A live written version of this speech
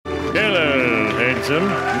Hello, handsome.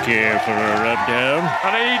 Care for a rundown?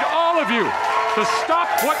 And I need all of you to stop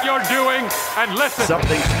what you're doing and listen.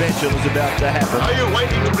 Something special is about to happen. Are you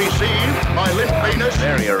waiting to receive my limp penis?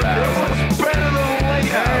 Very aroused. Better than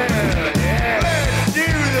later. Let's do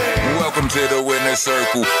this. Welcome to the winner's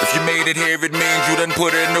circle. If you made it here, it means you done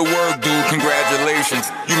put in the work, dude. Congratulations.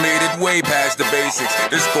 You made it way past the basics.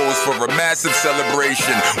 This goes for a massive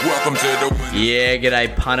celebration. Welcome to the winner's. Yeah,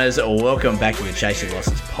 g'day punters. Welcome back to the Chasing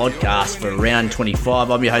Losses podcast for round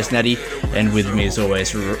 25. I'm your host, Natty, and with me as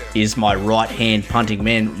always is my right-hand punting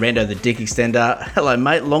man, Rando the Dick Extender. Hello,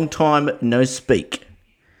 mate. Long time no speak.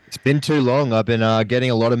 It's been too long. I've been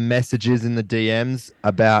getting a lot of messages in the DMs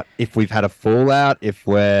about if we've had a fallout, if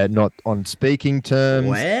we're not on speaking terms.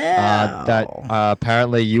 Wow. That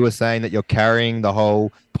apparently you were saying that you're carrying the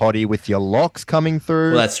whole potty with your locks coming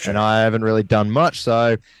through. Well, that's true. And I haven't really done much.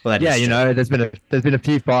 So, yeah, you know, there's been a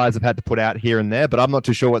few fires I've had to put out here and there, but I'm not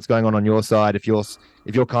too sure what's going on your side, if you're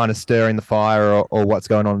kind of stirring the fire or what's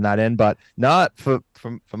going on that end. But no, from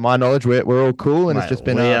my knowledge, we're all cool, and mate, it's just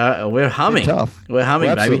been we're humming. Tough. We're humming,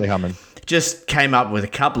 we're baby. Absolutely humming. Just came up with a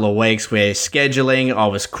couple of weeks where scheduling, I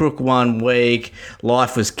was crook one week,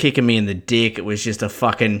 life was kicking me in the dick. It was just a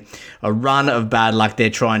run of bad luck there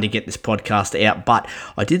trying to get this podcast out. But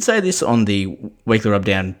I did say this on the Weekly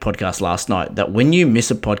Rubdown podcast last night, that when you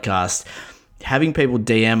miss a podcast, having people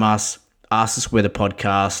DM us, ask us where the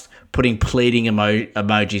podcast, putting pleading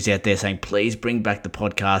emojis out there saying, please bring back the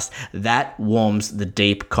podcast, that warms the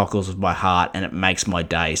deep cockles of my heart and it makes my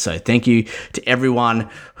day. So thank you to everyone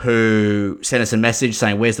who sent us a message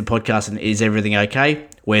saying, where's the podcast and is everything okay?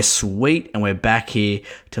 We're sweet and we're back here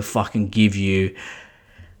to fucking give you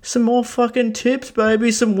some more fucking tips, baby,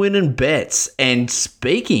 some winning bets. And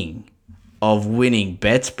speaking of winning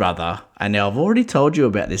bets, brother, and now I've already told you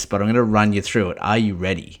about this, but I'm going to run you through it. Are you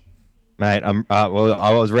ready? Mate, well,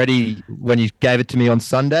 I was ready when you gave it to me on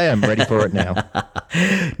Sunday. I'm ready for it now.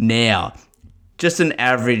 Now, just an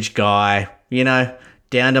average guy, you know,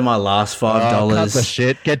 down to my last $5. Cut the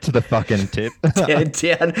shit. Get to the fucking tip.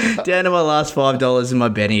 down to my last $5 in my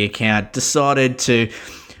betting account. Decided to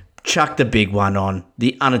chuck the big one on,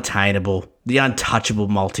 the unattainable, the untouchable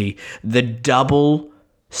multi, the double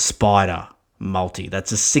spider multi.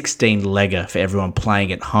 That's a 16-legger for everyone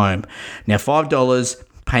playing at home. Now, $5...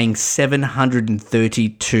 paying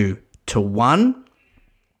 $732 to 1,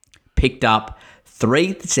 picked up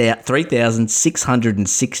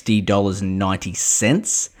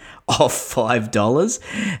 $3,660.90 off $5.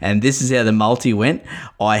 And this is how the multi went.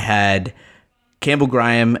 I had Campbell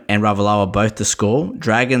Graham and Ravaloa both to score.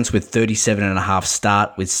 Dragons with 37.5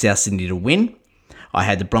 start with South Sydney to win. I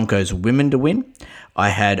had the Broncos women to win. I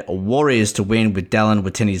had Warriors to win with Dallin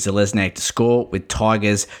Watene-Zelezniak to score, with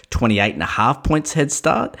Tigers 28.5 points head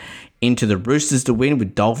start. Into the Roosters to win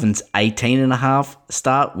with Dolphins 18.5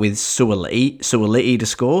 start with Suali'i to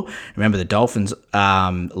score. Remember, the Dolphins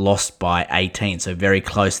lost by 18, so very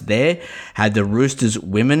close there. Had the Roosters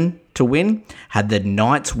women to win. Had the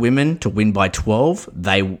Knights women to win by 12.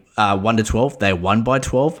 They 1-12. They won by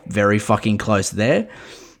 12. Very fucking close there.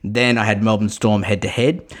 Then I had Melbourne Storm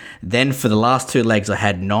head-to-head. Then for the last two legs, I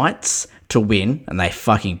had Knights to win, and they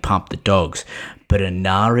fucking pumped the Dogs. But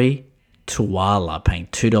Inari Tuala paying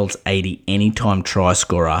 $2.80 anytime try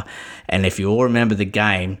scorer. And if you all remember the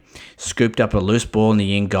game, scooped up a loose ball in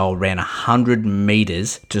the end goal, ran 100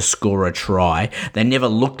 metres to score a try. They never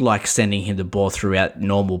looked like sending him the ball throughout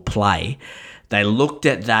normal play. They looked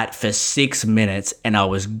at that for 6 minutes and I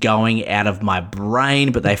was going out of my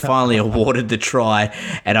brain, but they finally awarded the try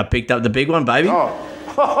and I picked up the big one, baby.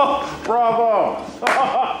 Oh, bravo.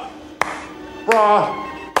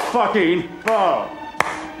 Fucking.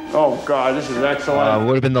 Oh, God, this is excellent. It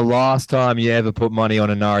would have been the last time you ever put money on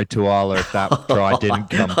Inari Tuala if that try didn't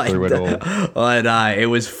come through at all. I know. It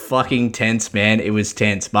was fucking tense, man. It was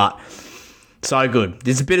tense, but so good.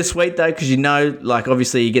 It's a bittersweet, though, because you know, like,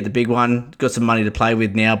 obviously you get the big one, got some money to play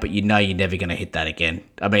with now, but you know you're never going to hit that again.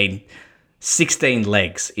 I mean, 16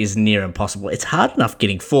 legs is near impossible. It's hard enough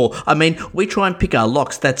getting 4. I mean, we try and pick our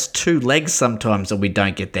locks. That's 2 legs sometimes and we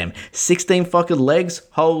don't get them. 16 fucking legs?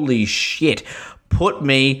 Holy shit. Put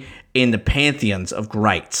me in the pantheons of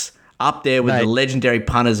greats. Up there with the legendary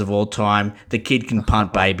punters of all time. The kid can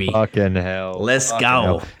punt, baby. Fucking hell. Let's go.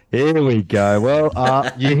 Hell. Here we go.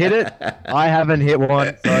 Well, you hit it. I haven't hit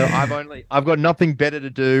one, so I've got nothing better to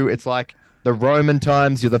do. It's like the Roman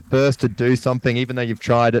times. You're the first to do something, even though you've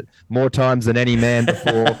tried it more times than any man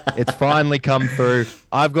before. It's finally come through.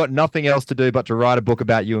 I've got nothing else to do but to write a book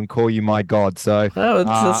about you and call you my god. So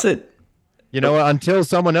that's it. You know what? Until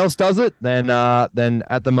someone else does it, then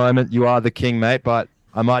at the moment you are the king, mate. But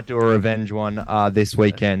I might do a revenge one this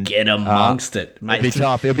weekend. Get amongst it, mate. It'll be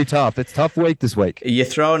tough. It'll be tough. It's a tough week this week. You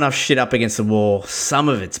throw enough shit up against the wall, some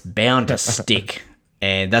of it's bound to stick.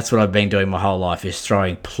 And that's what I've been doing my whole life, is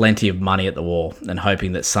throwing plenty of money at the wall and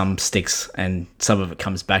hoping that some sticks and some of it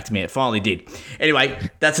comes back to me. It finally did. Anyway,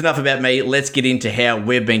 that's enough about me. Let's get into how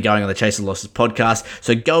we've been going on the Chase of Losses podcast.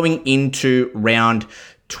 So going into round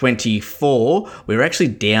 24, we were actually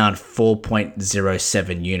down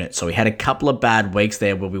 4.07 units. So we had a couple of bad weeks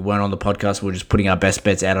there where we weren't on the podcast. We were just putting our best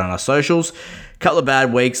bets out on our socials. A couple of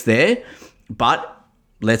bad weeks there. But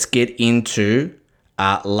let's get into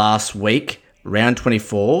last week. Round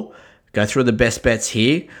 24, go through the best bets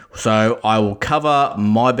here. So I will cover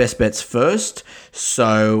my best bets first.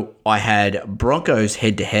 So I had Broncos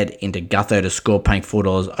head-to-head into Gutho to score, paying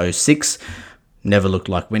 $4.06. Never looked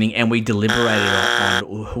like winning, and we deliberated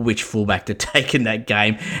on which fullback to take in that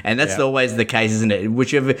game, and that's always the case, isn't it?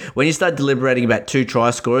 When you start deliberating about two try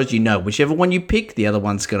scorers, you know whichever one you pick, the other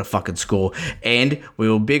one's going to fucking score. And we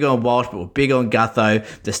were big on Walsh, but we're big on Gutho.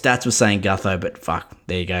 The stats were saying Gutho, but fuck,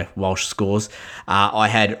 there you go, Walsh scores. I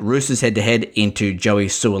had Roosters head-to-head into Joey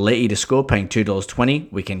Suaalii to score, paying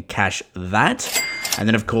 $2.20. We can cash that. And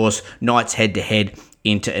then, of course, Knights head-to-head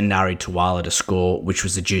into Inari Tuala to score, which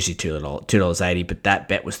was a juicy $2.80, but that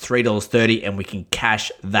bet was $3.30, and we can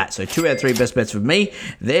cash that. So 2 out of 3 best bets for me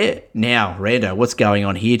there. Now, Rando, what's going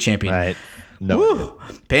on here, champion? Right. No.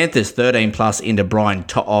 Panthers 13 plus into Brian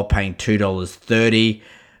To'o, paying $2.30.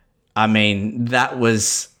 I mean, that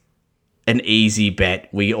was an easy bet.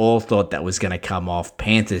 We all thought that was going to come off.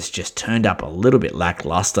 Panthers just turned up a little bit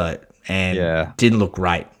lackluster and didn't look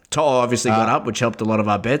great. To'o obviously got up, which helped a lot of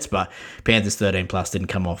our bets, but Panthers 13 plus didn't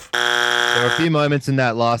come off. There were a few moments in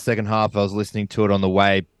that last second half. I was listening to it on the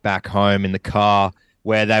way back home in the car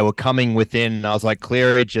where they were coming within. And I was like,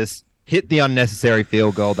 Cleary, just hit the unnecessary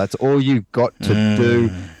field goal. That's all you've got to do.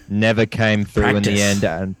 Never came through in the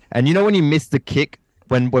end. And you know when you miss the kick,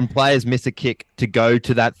 when players miss a kick to go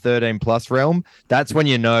to that 13 plus realm, that's when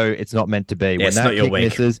you know it's not meant to be. Yeah, when that kick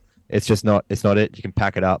misses, it's not it. You can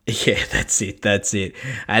pack it up. Yeah, that's it.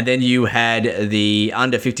 And then you had the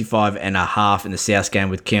under 55.5 in the South game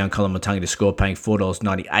with Keon Kolomatangi to score, paying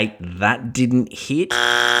 $4.98. That didn't hit.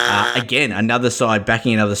 Again,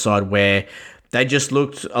 backing another side where they just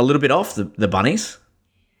looked a little bit off, the Bunnies.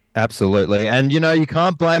 Absolutely. And, you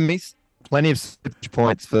can't blame me. Plenty of switch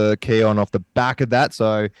points for Keon off the back of that.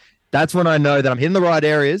 So that's when I know that I'm hitting the right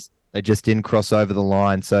areas. They just didn't cross over the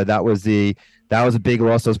line. So that was a big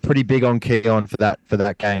loss. I was pretty big on Keon for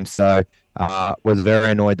that game. So was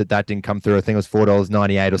very annoyed that didn't come through. I think it was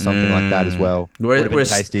 $4.98 or something like that as well. We're a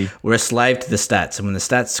slave to the stats. And when the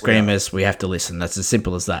stats scream us, we have to listen. That's as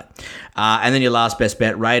simple as that. And then your last best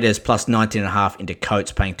bet, Raiders plus 19.5 into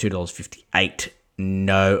Coates, paying $2.58.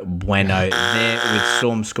 No bueno there, with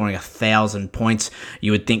Storm scoring 1,000 points.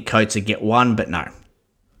 You would think Coates would get one, but no.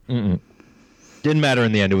 Didn't matter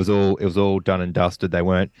in the end. It was all done and dusted. They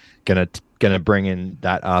weren't gonna bring in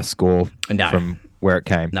that score from where it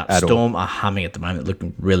came. No, Storm are humming at the moment,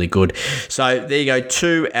 looking really good. So there you go,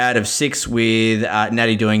 2 out of 6 with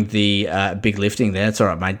Natty doing the big lifting there. That's all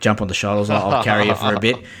right, mate. Jump on the shoulders. I'll carry you for a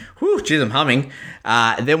bit. Whew, geez, I'm humming.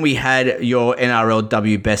 Then we had your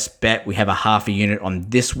NRLW best bet. We have a half a unit on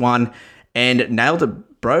this one and nailed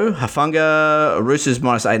it, bro. Hafunga, Roosters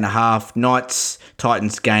minus 8.5. Knights,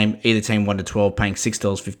 Titans game, either team 1-12, paying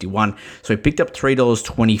 $6.51. So we picked up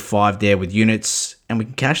 $3.25 there with units, and we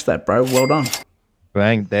can cash that, bro. Well done.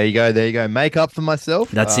 Bang! There you go. Make up for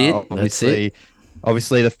myself. That's it.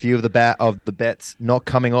 Obviously, the few of the bets not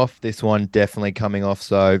coming off. This one definitely coming off.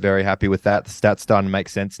 So very happy with that. The stats starting to make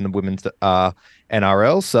sense in the women's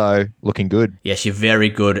NRL. So looking good. Yes, you're very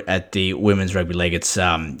good at the women's rugby league. It's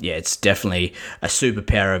it's definitely a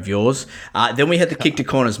superpower of yours. Then we had the kick to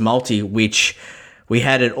corners multi, which we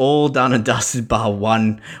had it all done and dusted bar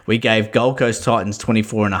one. We gave Gold Coast Titans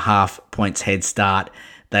 24.5 points head start.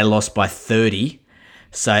 They lost by 30.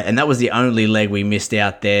 So, and that was the only leg we missed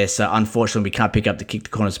out there. So, unfortunately, we can't pick up the kick to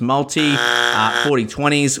corners multi.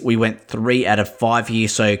 40-20s, we went 3 out of 5 here.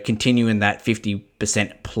 So, continuing that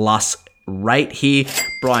 50% plus rate here.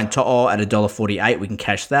 Brian To'o at $1.48, we can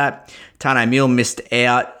cash that. Tane Mill missed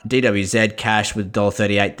out. DWZ cash with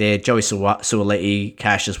 $1.38 there. Joey Suaalii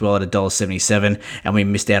cash as well at $1.77. And we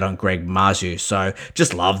missed out on Greg Marzu. So,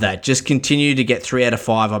 just love that. Just continue to get 3 out of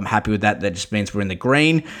 5. I'm happy with that. That just means we're in the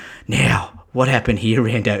green. Now, what happened here,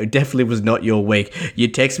 Rando? It definitely was not your week. You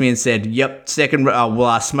text me and said, yep, second,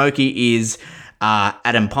 Smokey is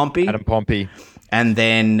Adam Pompey. And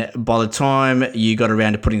then by the time you got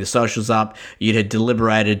around to putting the socials up, you'd had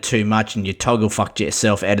deliberated too much and you toggle fucked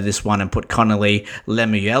yourself out of this one and put Connolly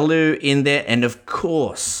Lemuelu in there. And of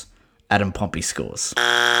course, Adam Pompey scores.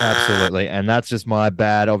 Absolutely. And that's just my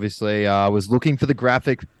bad. Obviously, I was looking for the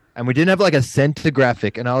graphic and we didn't have like a center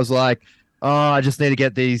graphic. And I was like, oh, I just need to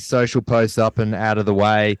get these social posts up and out of the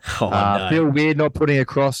way. No. Feel weird not putting a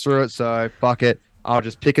cross through it. So fuck it. I'll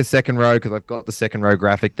just pick a second row because I've got the second row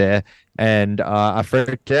graphic there. And I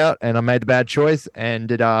freaked out and I made the bad choice.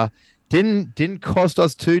 And it didn't cost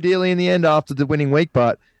us too dearly in the end after the winning week,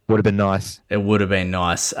 but would have been nice. It would have been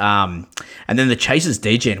nice. And then the Chasers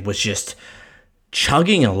DGen was just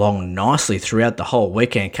chugging along nicely throughout the whole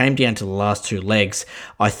weekend. Came down to the last two legs.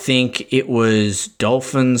 I think it was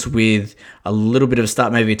Dolphins with a little bit of a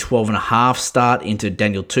start, maybe a 12.5 start into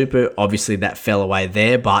Daniel Tupou. Obviously, that fell away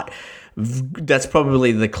there, but that's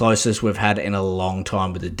probably the closest we've had in a long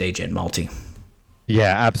time with the DGen multi.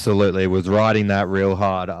 Yeah, absolutely. It was riding that real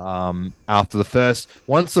hard. After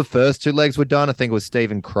once the first two legs were done, I think it was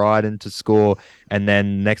Stephen Crichton to score, and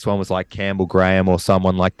then next one was like Campbell Graham or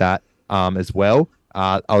someone like that as well.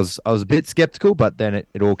 I was a bit skeptical, but then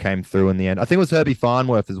it all came through in the end. I think it was Herbie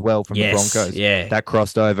Farnworth as well from the Broncos. Yeah, that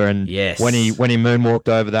crossed over, and when he moonwalked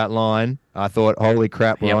over that line, I thought, "Holy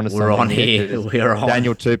crap, we're on to something." We're on here. We're on.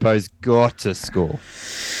 Daniel Tupou's got to score.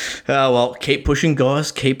 Oh, well, keep pushing,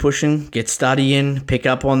 guys. Keep pushing. Get study in. Pick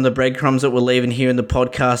up on the breadcrumbs that we're leaving here in the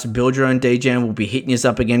podcast. Build your own DGen. We'll be hitting you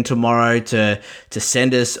up again tomorrow to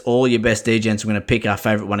send us all your best DGens. We're going to pick our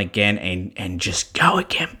favorite one again and just go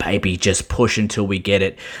again, baby. Just push until we get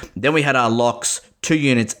it. Then we had our locks, 2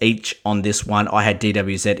 units each on this one. I had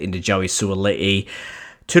DWZ into Joey Suoli'i,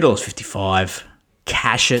 $2.55.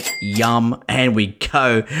 Cash it, yum, and we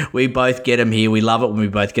go. We both get them here. We love it when we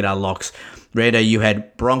both get our locks. Rando, you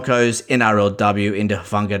had Broncos, NRLW into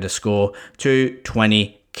Hufanga to score,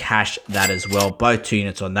 $2.20. Cash that as well. Both 2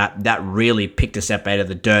 units on that. That really picked us up out of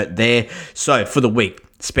the dirt there. So for the week,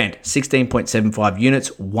 spent 16.75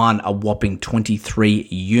 units, won a whopping 23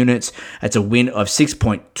 units. That's a win of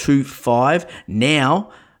 6.25.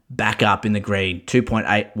 Now, back up in the green,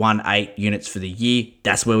 2.818 units for the year.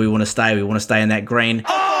 That's where we want to stay. We want to stay in that green.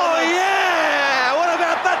 Oh, yeah! What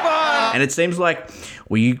about that one? And it seems like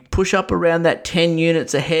we push up around that 10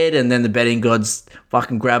 units ahead, and then the betting gods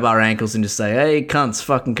fucking grab our ankles and just say, hey, cunts,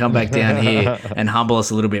 fucking come back down here and humble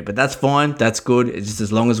us a little bit. But that's fine. That's good. It's just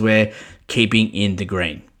as long as we're keeping in the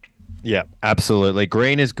green. Yeah, absolutely.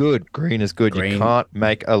 Green is good. Green is good. Green. You can't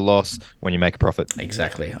make a loss when you make a profit.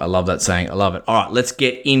 Exactly. I love that saying. I love it. All right, let's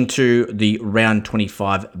get into the round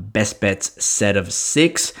 25 best bets set of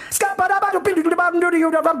 6. I'm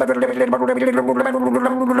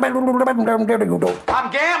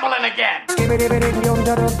gambling again.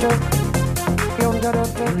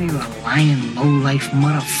 You a lying, low-life,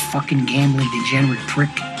 motherfucking gambling degenerate prick.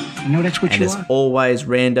 You know that's what And you as are? always,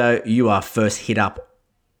 Rando, you are first hit up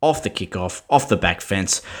off the kickoff, off the back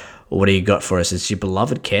fence. What do you got for us? It's your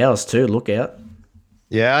beloved Cows too. Look out.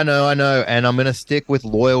 Yeah, I know. And I'm going to stick with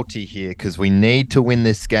loyalty here because we need to win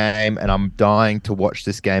this game, and I'm dying to watch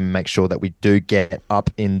this game and make sure that we do get up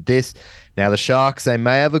in this. Now, the Sharks, they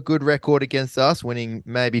may have a good record against us, winning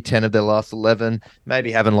maybe 10 of their last 11,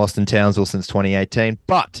 maybe haven't lost in Townsville since 2018,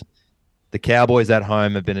 but the Cowboys at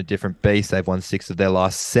home have been a different beast. They've won 6 of their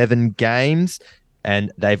last 7 games.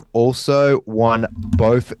 And they've also won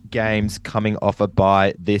both games coming off a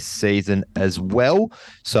bye this season as well.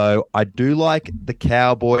 So I do like the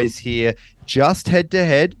Cowboys here, just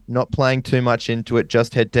head-to-head, not playing too much into it,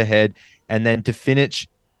 just head-to-head. And then to finish,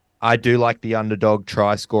 I do like the underdog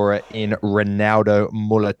try scorer in Ronaldo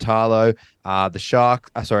Mulitalo. The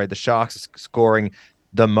Sharks scoring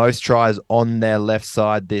the most tries on their left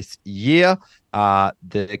side this year.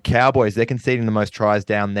 The Cowboys, they're conceding the most tries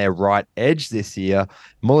down their right edge this year.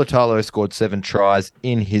 Mulitalo scored 7 tries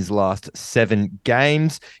in his last 7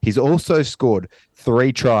 games. He's also scored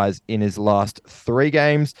 3 tries in his last 3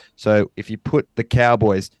 games. So if you put the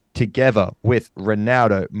Cowboys together with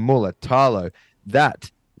Ronaldo Mulitalo,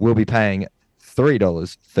 that will be paying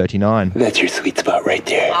 $3.39. That's your sweet spot right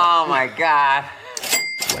there. Oh my God.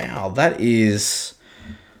 Wow,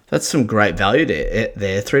 that's some great value there.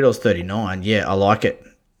 $3.39. Yeah, I like it.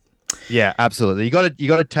 Yeah, absolutely. You got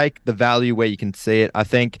to take the value where you can see it. I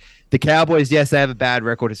think the Cowboys, yes, they have a bad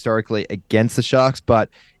record historically against the Sharks, but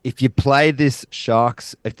if you play this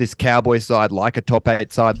Cowboys side like a top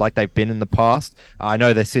 8 side, like they've been in the past, I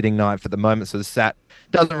know they're sitting 9th at the moment, so the stat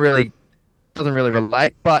doesn't really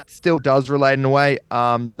relate, but still does relate in a way.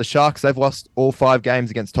 The Sharks, they've lost all 5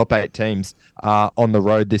 games against top 8 teams on the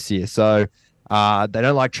road this year, so They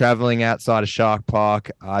don't like traveling outside of Shark Park.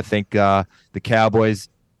 I think the Cowboys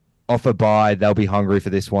off a bye, they'll be hungry for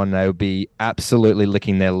this one. They'll be absolutely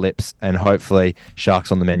licking their lips, and hopefully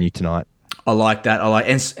Sharks on the menu tonight. I like that.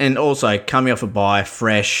 And also coming off a bye,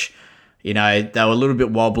 fresh. You know, they were a little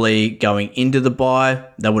bit wobbly going into the bye.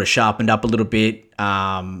 They would have sharpened up a little bit,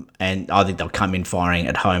 and I think they'll come in firing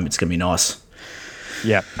at home. It's going to be nice.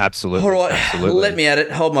 Yeah, absolutely. All right, absolutely. Let me at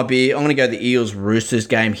it. Hold my beer. I'm going to go the Eels-Roosters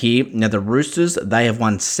game here. Now, the Roosters, they have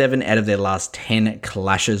won 7 out of their last 10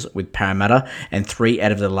 clashes with Parramatta and 3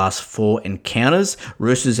 out of their last 4 encounters.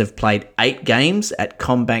 Roosters have played 8 games at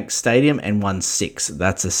CommBank Stadium and won 6.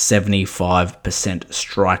 That's a 75%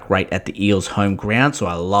 strike rate at the Eels' home ground, so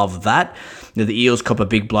I love that. Now, the Eels cop a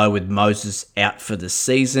big blow with Moses out for the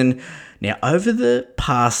season. Now, over the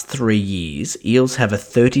past 3 years, Eels have a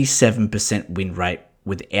 37% win rate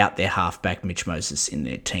without their halfback Mitch Moses in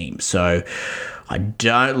their team. So I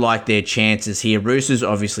don't like their chances here. Roosters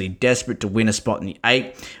obviously desperate to win a spot in the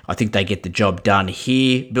 8. I think they get the job done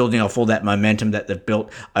here, building off all that momentum that they've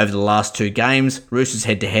built over the last 2 games. Roosters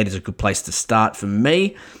head-to-head is a good place to start for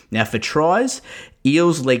me. Now for tries,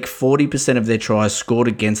 Eels leak 40% of their tries scored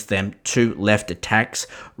against them to left attacks.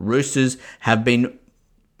 Roosters have been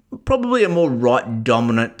probably a more right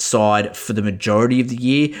dominant side for the majority of the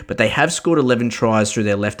year, but they have scored 11 tries through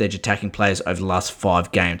their left edge attacking players over the last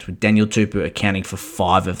 5 games, with Daniel Tupou accounting for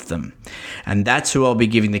 5 of them. And that's who I'll be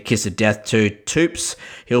giving the kiss of death to. Toops,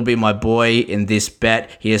 he'll be my boy in this bet.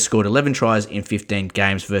 He has scored 11 tries in 15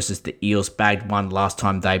 games versus the Eels bagged 1 last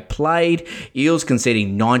time they played. Eels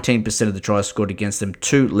conceding 19% of the tries scored against them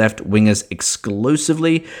to left wingers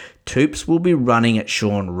exclusively. Toops will be running at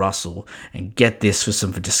Sean Russell, and get this for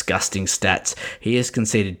some disgusting stats. He has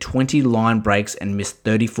conceded 20 line breaks and missed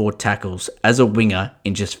 34 tackles as a winger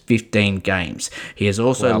in just 15 games. He has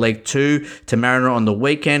also legged 2 to Mariner on the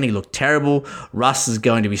weekend. He looked terrible. Russ is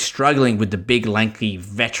going to be struggling with the big lanky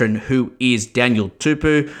veteran who is Daniel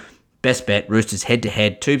Tupou. Best bet, Roosters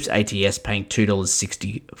head-to-head, Toops ATS paying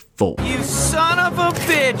 $2.64. You son of a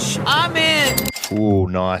bitch, I'm in. Ooh,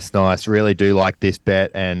 nice. Really do like this bet,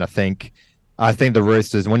 and I think the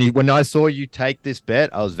Roosters. When I saw you take this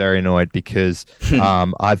bet, I was very annoyed because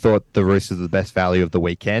I thought the Roosters are the best value of the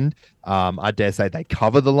weekend. I dare say they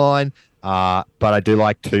cover the line, but I do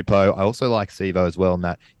like Tupou. I also like Sivo as well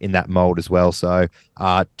in that mold as well. So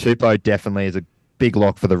Tupou definitely is a big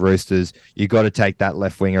lock for the Roosters. You got to take that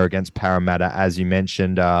left winger against Parramatta, as you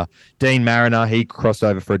mentioned. Dean Mariner, he crossed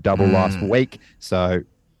over for a double last week, so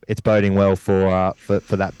it's boding well for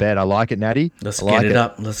that bet. I like it, Natty. Let's get it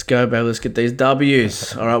up. Let's go, babe. Let's get these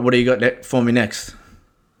W's. All right, what do you got for me next?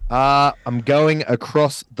 I'm going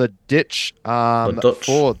across the ditch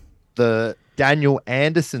for the Daniel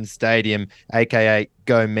Anderson Stadium, aka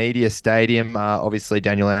Go Media Stadium. Obviously,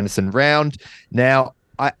 Daniel Anderson round. Now,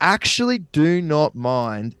 I actually do not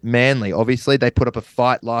mind Manly. Obviously, they put up a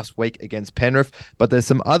fight last week against Penrith, but there's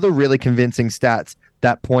some other really convincing stats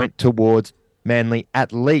that point towards Manly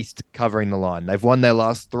at least covering the line. They've won their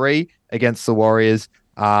last 3 against the Warriors.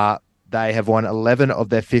 They have won 11 of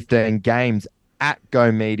their 15 games at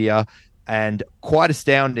Go Media, and quite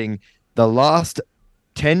astounding, the last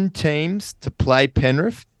 10 teams to play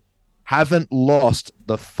Penrith haven't lost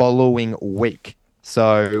the following week.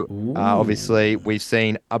 So obviously we've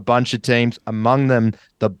seen a bunch of teams, among them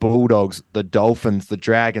the Bulldogs, the Dolphins, the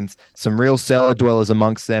Dragons, some real cellar dwellers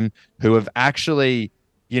amongst them who have actually,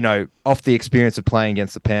 off the experience of playing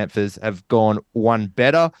against the Panthers, have gone one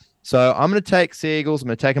better. So I'm going to take Seagulls. I'm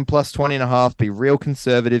going to take them plus 20.5, be real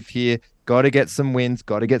conservative here. Got to get some wins,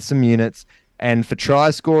 got to get some units. And for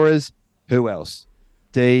try scorers, who else?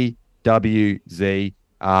 DWZ.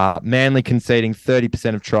 Manly conceding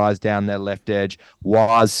 30% of tries down their left edge,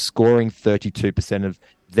 was scoring 32% of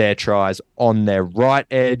their tries on their right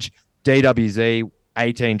edge. DWZ,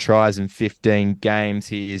 18 tries in 15 games.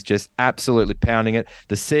 He is just absolutely pounding it.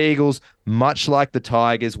 The Seagulls, much like the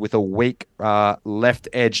Tigers, with a weak left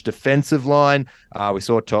edge defensive line. We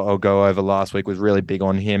saw To'o go over last week, was really big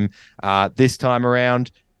on him this time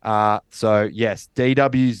around. So yes,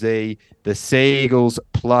 DWZ, the Seagulls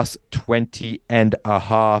plus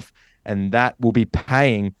 20.5, and that will be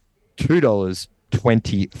paying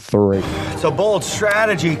 $2.23. It's a bold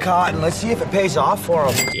strategy, Cotton. Let's see if it pays off for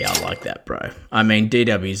him. Yeah, I like that, bro. I mean,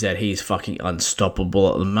 DWZ, he's fucking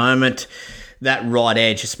unstoppable at the moment. That right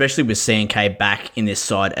edge, especially with CNK back in this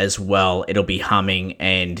side as well, it'll be humming.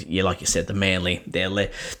 And yeah, like you said, the Manly, their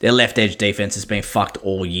left edge defense has been fucked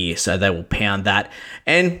all year, so they will pound that.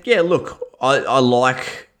 And yeah, look, I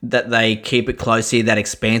like that they keep it close here, that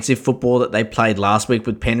expansive football that they played last week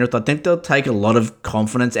with Penrith. I think they'll take a lot of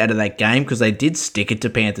confidence out of that game because they did stick it to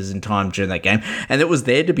Panthers in time during that game, and it was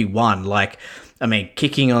there to be won. Like, I mean,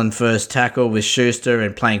 kicking on first tackle with Schuster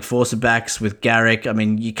and playing forcer backs with Garrick. I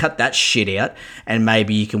mean, you cut that shit out and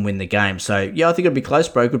maybe you can win the game. So, yeah, I think it'll be close,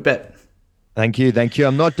 bro. Good bet. Thank you.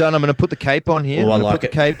 I'm not done. I'm going to put the cape on here. Oh, I like put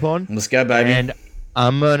it. The cape on. Let's go, baby. And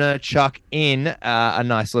I'm going to chuck in a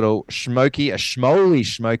nice little schmoly.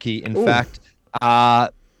 In fact,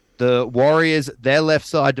 the Warriors, their left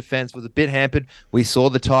side defense was a bit hampered. We saw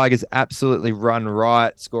the Tigers absolutely run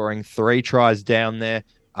riot, scoring 3 tries down there.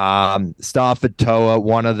 Stafford Toa,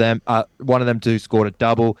 one of them two scored a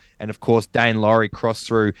double, and of course Dane Laurie crossed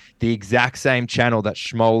through the exact same channel that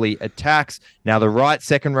Schmoley attacks. Now the right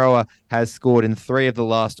second rower has scored in 3 of the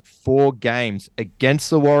last 4 games against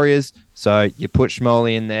the Warriors. So you put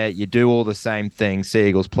Schmoley in there, you do all the same things.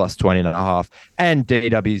 Seagulls plus 20.5, and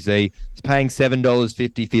DWZ is paying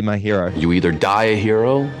 $7.50 for my hero. You either die a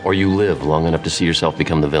hero or you live long enough to see yourself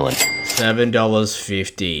become the villain.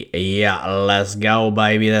 $7.50. Yeah, let's go,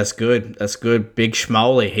 baby. That's good. That's good. Big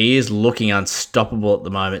Schmoley. He is looking unstoppable at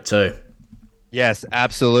the moment too. Yes,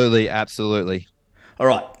 absolutely. All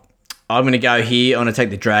right. I'm going to go here. I'm going to take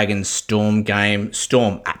the Dragons Storm game.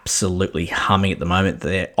 Storm absolutely humming at the moment.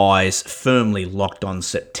 Their eyes firmly locked on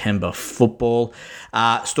September football.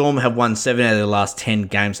 Storm have won 7 out of the last 10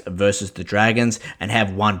 games versus the Dragons and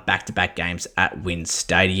have won back-to-back games at Wynn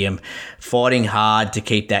Stadium. Fighting hard to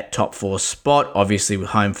keep that top 4 spot. Obviously, with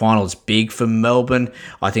home finals big for Melbourne.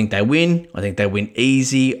 I think they win. I think they win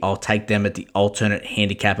easy. I'll take them at the alternate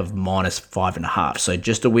handicap of -5.5. So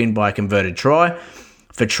just a win by a converted try.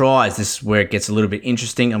 For tries, this is where it gets a little bit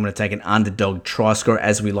interesting. I'm going to take an underdog try score,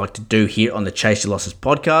 as we like to do here on the Chase Your Losses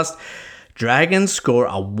podcast. Dragons score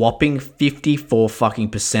a whopping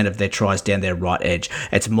 54% of their tries down their right edge.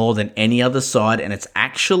 It's more than any other side, and it's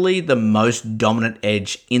actually the most dominant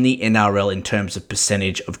edge in the NRL in terms of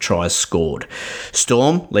percentage of tries scored.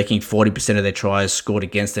 Storm leaking 40% of their tries scored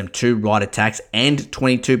against them to right attacks, and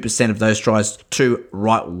 22% of those tries to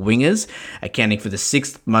right wingers, accounting for the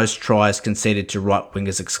 6th most tries conceded to right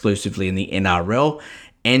wingers exclusively in the NRL.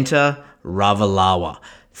 Enter Ravalawa.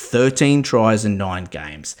 13 tries in 9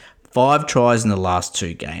 games. 5 tries in the last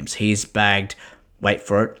 2 games. He's bagged, wait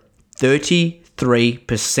for it,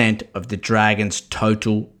 33% of the Dragons'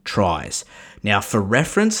 total tries. Now, for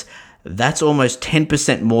reference, that's almost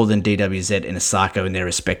 10% more than DWZ and Asako in their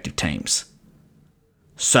respective teams.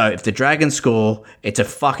 So if the Dragons score, it's a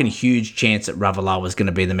fucking huge chance that Ravalawa is going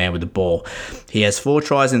to be the man with the ball. He has 4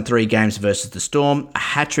 tries in 3 games versus the Storm, a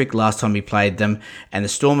hat-trick last time he played them, and the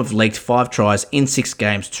Storm have leaked 5 tries in 6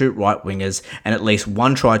 games to right wingers, and at least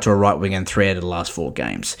 1 try to a right winger in 3 out of the last 4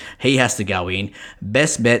 games. He has to go in.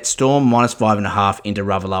 Best bet, Storm -5.5 into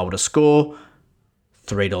Ravalawa to score,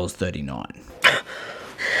 $3.39.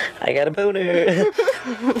 I got a boner.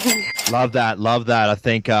 Love that. I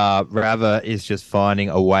think Rava is just finding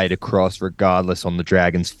a way to cross regardless on the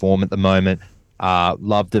Dragons' form at the moment.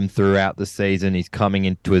 Loved him throughout the season. He's coming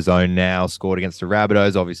into his own now. Scored against the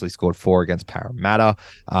Rabbitohs, obviously scored 4 against Parramatta.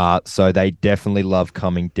 So they definitely love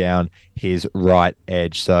coming down his right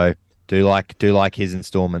edge. So do like his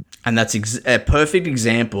installment. And that's a perfect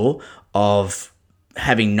example of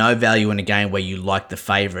having no value in a game where you like the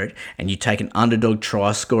favourite and you take an underdog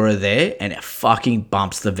try scorer there and it fucking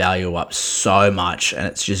bumps the value up so much and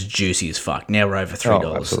it's just juicy as fuck. Now we're over $3.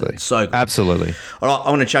 Oh, absolutely. So good. Absolutely. All right, I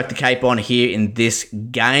want to chuck the cape on here in this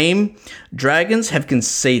game. Dragons have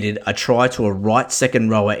conceded a try to a right second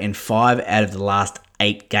rower in 5 out of the last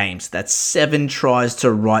 8 games. That's 7 tries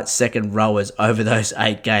to right second rowers over those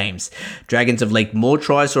 8 games. Dragons have leaked more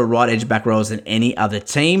tries to a right edge back rowers than any other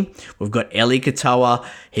team. We've got Eli Katoa.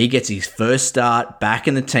 He gets his first start back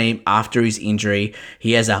in the team after his injury.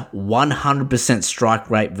 He has a 100% strike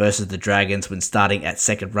rate versus the Dragons when starting at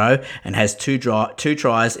second row and has 2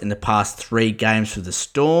 tries in the past 3 games for the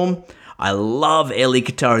Storm. I love Eli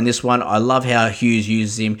Katoa in this one. I love how Hughes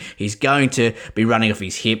uses him. He's going to be running off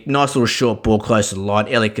his hip. Nice little short ball close to the line.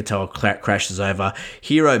 Eli Katoa crashes over.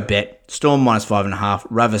 Hero bet. Storm -5.5.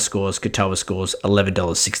 Rava scores. Katoa scores.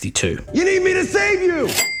 $11.62. You need me to save you.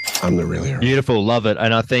 I'm the real hero. Beautiful. Love it.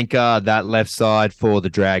 And I think that left side for the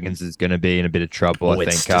Dragons is going to be in a bit of trouble. Oh, I think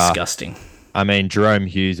it's disgusting. I mean, Jerome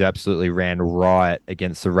Hughes absolutely ran riot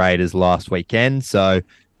against the Raiders last weekend. So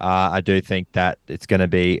I do think that he's going to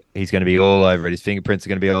be all over it. His fingerprints are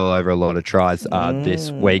going to be all over a lot of tries this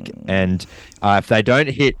week. And if they don't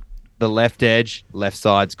hit the left edge, left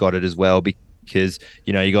side's got it as well because,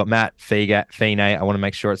 you got Matt, Fine. I want to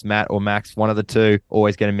make sure it's Matt or Max, one of the two,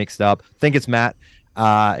 always getting mixed up. I think it's Matt.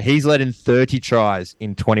 He's led in 30 tries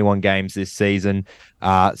in 21 games this season.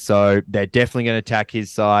 So they're definitely going to attack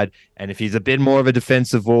his side. And if he's a bit more of a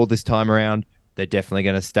defensive wall this time around, they're definitely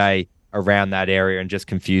going to stay around that area and just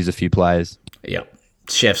confuse a few players. Yep.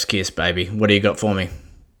 Chef's kiss, baby. What do you got for me?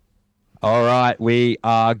 All right, we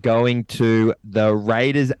are going to the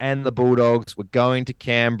Raiders and the Bulldogs. We're going to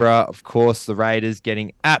Canberra. Of course, the Raiders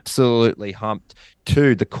getting absolutely humped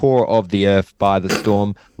to the core of the earth by the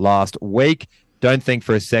Storm last week. Don't think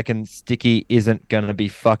for a second Sticky isn't going to be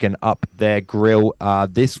fucking up their grill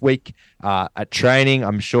this week at training.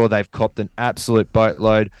 I'm sure they've copped an absolute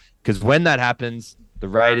boatload because when that happens, the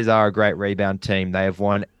Raiders are a great rebound team. They have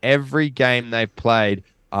won every game they've played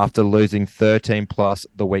after losing 13 plus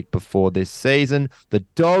the week before this season. The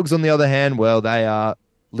Dogs, on the other hand, well, they are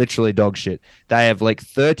literally dog shit. They have leaked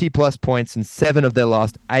 30 plus points in 7 of their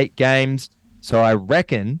last 8 games. So I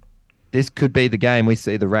reckon this could be the game we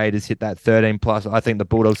see the Raiders hit that 13 plus. I think the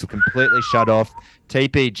Bulldogs are completely shut off.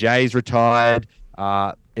 TPJ's retired.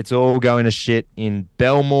 It's all going to shit in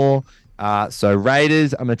Belmore. So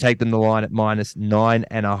Raiders, I'm going to take them the line at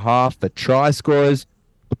 -9.5 for try scorers.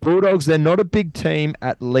 The Bulldogs, they're not a big team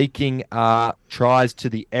at leaking tries to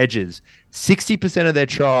the edges. 60% of their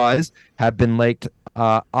tries have been leaked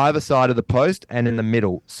either side of the post and in the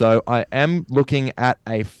middle. So I am looking at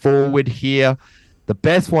a forward here. The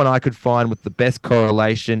best one I could find with the best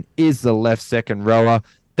correlation is the left second rower.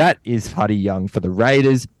 That is Huddy Young for the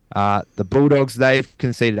Raiders. The Bulldogs, they've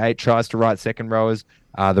conceded 8 tries to right second rowers.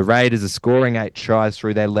 The Raiders are scoring 8 tries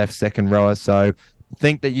through their left second rower. So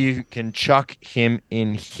think that you can chuck him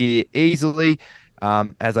in here easily.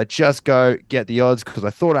 As I just go get the odds because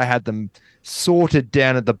I thought I had them sorted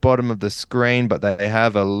down at the bottom of the screen, but they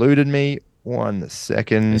have eluded me. 1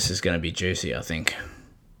 second. This is going to be juicy, I think.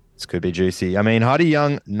 This could be juicy. I mean, Huddy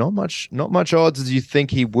Young, not much odds as you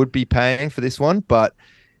think he would be paying for this one, but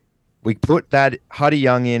we put that Huddy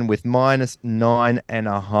Young in with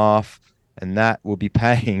 -9.5, and that will be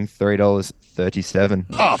paying $3.37.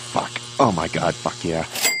 Oh, fuck. Oh, my God. Fuck yeah.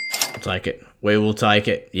 We'll take it. We will take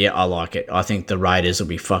it. Yeah, I like it. I think the Raiders will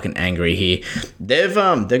be fucking angry here. They've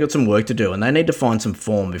got some work to do, and they need to find some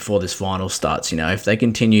form before this final starts. You know, if they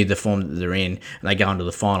continue the form that they're in and they go into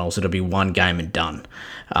the finals, it'll be one game and done.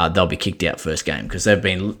 They'll be kicked out first game because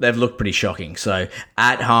they've looked pretty shocking. So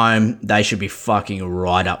at home, they should be fucking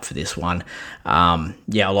right up for this one.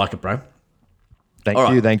 Yeah, I like it, bro.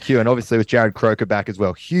 Thank you. And obviously with Jared Croker back as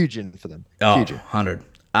well, huge in for them. Huge in. 100.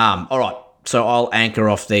 All right. So I'll anchor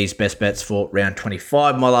off these best bets for round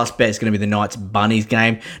 25. My last bet is going to be the Knights Bunnies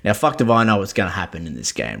game. Now, fuck if I know what's going to happen in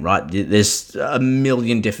this game, right? There's a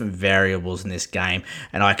million different variables in this game,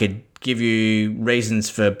 and I could give you reasons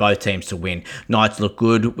for both teams to win. Knights look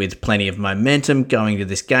good with plenty of momentum going to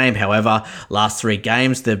this game. However, last 3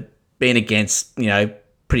 games, they've been against,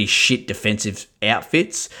 pretty shit defensive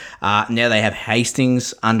outfits. Now they have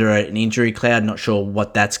Hastings under an injury cloud. Not sure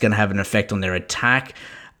what that's going to have an effect on their attack.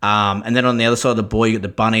 And then on the other side of the ball, you got the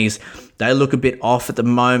Bunnies. They look a bit off at the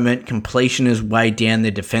moment. Completion is way down.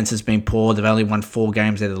 Their defense has been poor. They've only won 4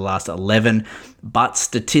 games out of the last 11. But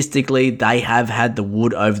statistically, they have had the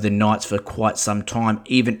wood over the Knights for quite some time,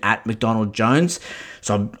 even at McDonald Jones.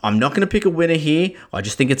 So I'm not going to pick a winner here. I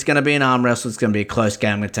just think it's going to be an arm wrestle. It's going to be a close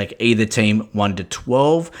game. I'm going to take either team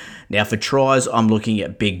 1-12. Now for tries, I'm looking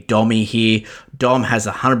at Big Dommy here. Dom has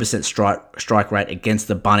a 100% strike rate against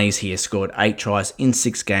the Bunnies. He has scored 8 tries in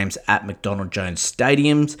 6 games at McDonald Jones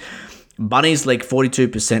Stadiums. Bunnies leak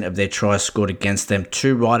 42% of their tries scored against them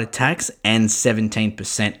to right attacks and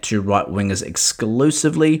 17% to right wingers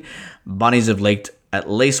exclusively. Bunnies have leaked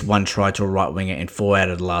at least 1 try to a right winger in 4 out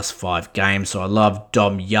of the last 5 games. So I love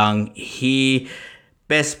Dom Young here.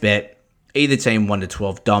 Best bet, either team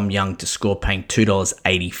 1-12. Dom Young to score, paying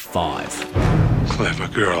 $2.85. Clever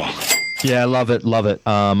girl. Yeah, love it.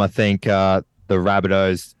 I think the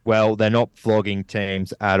Rabbitohs, well, they're not flogging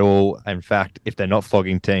teams at all. In fact, if they're not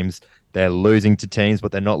flogging teams, they're losing to teams,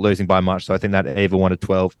 but they're not losing by much. So I think that either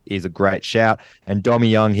 1-12 is a great shout. And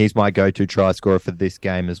Dommy Young, he's my go-to try scorer for this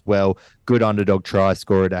game as well. Good underdog try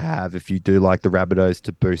scorer to have if you do like the Rabbitohs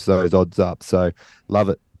to boost those odds up. So love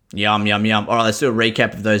it. Yum. All right, let's do a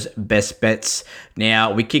recap of those best bets.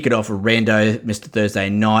 Now, we kick it off with Rando, Mr. Thursday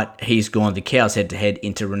Night. He's gone the Cows head-to-head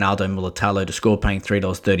into Ronaldo Mulatalo to score, paying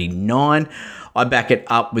 $3.39. I back it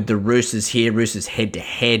up with the Roosters here. Roosters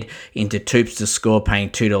head-to-head into Toops to score, paying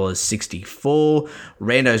 $2.64.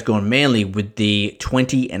 Rando's gone Manly with the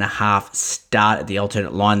 20.5 start at the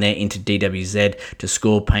alternate line there into DWZ to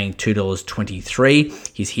score, paying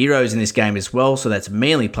 $2.23. His heroes in this game as well, so that's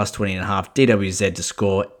Manly plus 20.5, DWZ to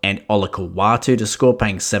score, and Olakawatu to score,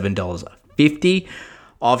 paying $7.50.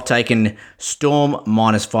 I've taken Storm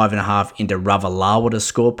minus 5.5 into Ravalawa to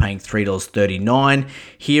score, paying $3.39.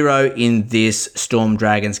 Hero in this Storm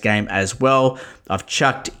Dragons game as well. I've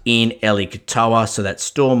chucked in Eli Katoa, so that's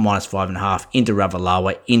Storm minus 5.5 into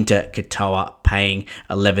Ravalawa into Katoa, paying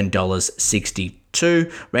 $11.62.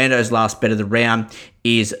 Rando's last bet of the round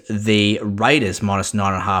is the Raiders minus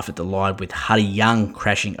 9.5 at the line, with Huddy Young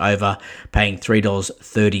crashing over, paying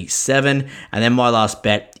 $3.37. And then my last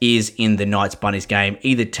bet is in the Knights Bunnies game,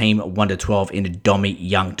 either team 1-12 into Dommy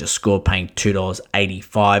Young to score, paying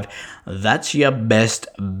 $2.85. That's your best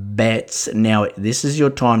bets. Now, this is your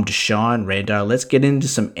time to shine, Rando. Let's get into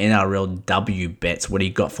some NRLW bets. What do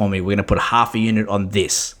you got for me? We're going to put half a unit on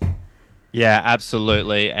this. Yeah,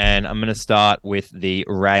 absolutely. And I'm going to start with the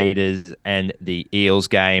Raiders and the Eels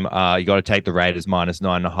game. You got to take the Raiders minus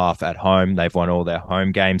 9.5 at home. They've won all their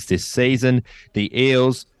home games this season. The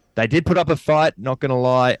Eels, they did put up a fight, not going to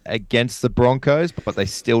lie, against the Broncos, but they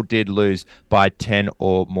still did lose by 10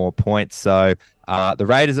 or more points. So the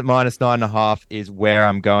Raiders at minus 9.5 is where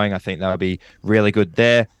I'm going. I think that'll be really good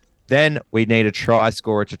there. Then we need a try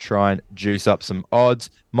scorer to try and juice up some odds.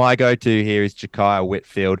 My go-to here is Jakaya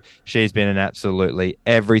Whitfield. She's been an absolutely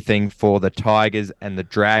everything for the Tigers, and the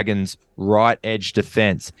Dragons' right edge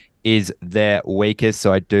defense is their weakest.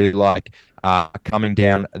 So I do like coming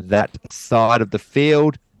down that side of the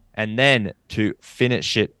field. And then to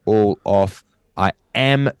finish it all off, I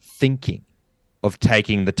am thinking of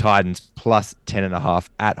taking the Titans plus 10.5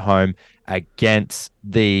 at home against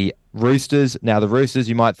the Roosters. Now, the Roosters,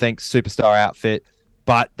 you might think superstar outfit,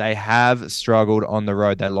 but they have struggled on the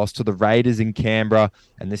road. They lost to the Raiders in Canberra,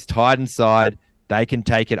 and this Titans side, they can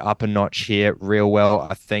take it up a notch here real well.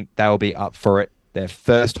 I think they'll be up for it. Their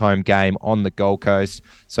first home game on the Gold Coast.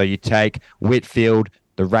 So you take Whitfield,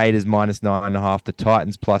 the Raiders minus 9.5, the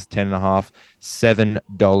Titans plus 10.5,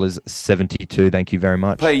 $7.72. Thank you very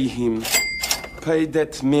much. Pay him. Pay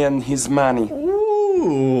that man his money.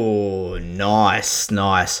 Ooh, nice.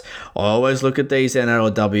 I always look at these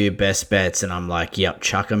NRLW best bets and I'm like, yep,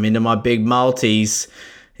 chuck them into my big multis,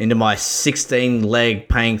 into my 16-leg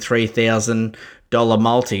paying $3,000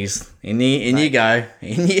 multis. In you go.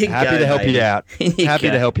 Happy to help you out. Happy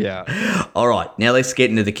to help you out. All right, now let's get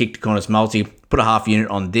into the Kick to Corners multi. Put a half unit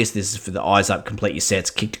on this. This is for the eyes up, complete your sets,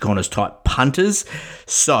 Kick to Corners type punters.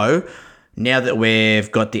 So now that we've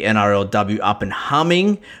got the NRLW up and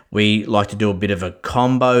humming, we like to do a bit of a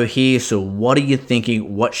combo here. So what are you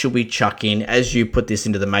thinking? What should we chuck in? As you put this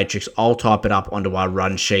into the matrix, I'll type it up onto our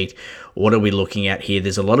run sheet. What are we looking at here?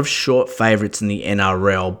 There's a lot of short favourites in the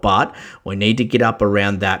NRL, but we need to get up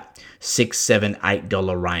around that $6, $7,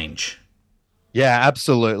 $8 range. Yeah,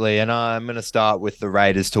 absolutely. And I'm going to start with the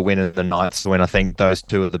Raiders to win and the Knights to win. I think those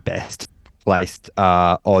two are the best placed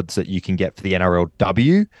odds that you can get for the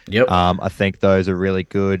NRLW. Yep. I think those are really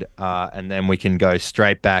good. And then we can go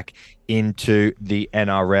straight back into the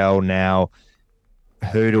NRL now.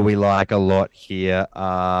 Who do we like a lot here?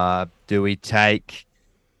 Do we take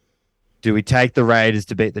the Raiders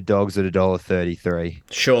to beat the Dogs at $1.33?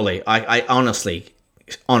 Surely. I honestly,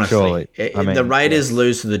 Surely. I mean, the Raiders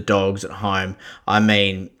lose to the Dogs at home. I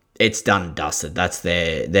mean, it's done and dusted. That's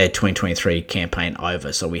their 2023 campaign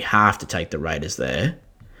over. So we have to take the Raiders there.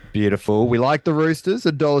 Beautiful. We like the Roosters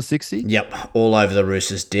at $1.60. Yep, all over the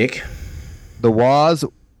Roosters, Dick. The Wars,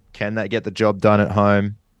 can they get the job done at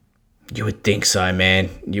home? You would think so, man.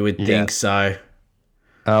 You would think so.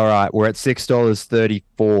 All right, we're at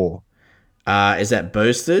 $6.34. Is that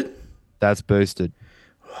boosted? That's boosted.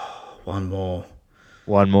 One more.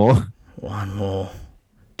 Do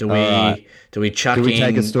we chuck in? Do we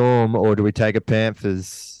take a Storm or do we take a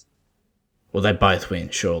Panthers? Well, they both win,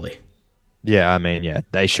 surely. Yeah, I mean, yeah,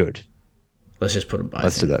 they should. Let's just put them both.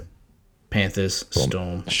 Let's do that. Panthers,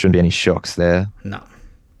 Storm. Shouldn't be any shocks there. No.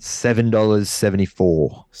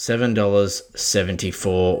 $7.74.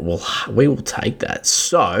 $7.74. Well, we will take that.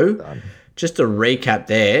 So, just to recap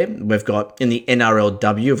there, we've got in the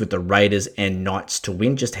NRLW, with the Raiders and Knights to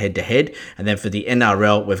win, just head-to-head. And then for the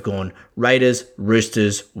NRL, we've gone Raiders,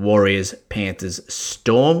 Roosters, Warriors, Panthers,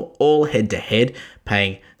 Storm, all head-to-head,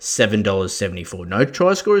 paying $7.74. No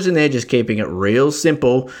try scorers in there, just keeping it real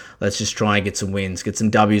simple. Let's just try and get some wins, get some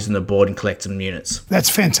W's on the board and collect some units. That's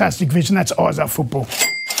fantastic vision. That's eyes up football.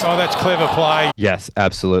 Oh, that's clever play. Yes,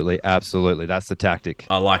 absolutely. That's the tactic.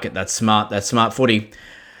 I like it. That's smart. That's smart footy.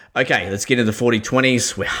 Okay, let's get into the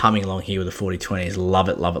 40-20s. We're humming along here with the 40-20s. Love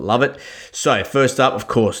it. So, first up, of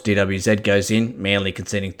course, DWZ goes in. Manly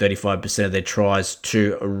conceding 35% of their tries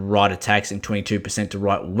to right attacks and 22% to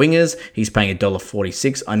right wingers. He's paying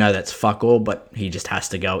 $1.46. I know that's fuck all, but he just has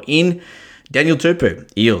to go in. Daniel Tupu,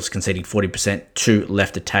 Eels conceding 40% to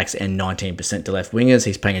left attacks and 19% to left wingers.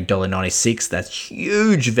 He's paying $1.96. That's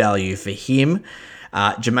huge value for him.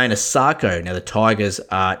 Jermaine Asako. Now, the Tigers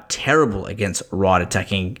are terrible against right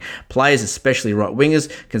attacking players, especially right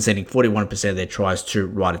wingers, conceding 41% of their tries to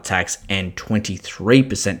right attacks and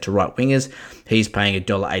 23% to right wingers. He's paying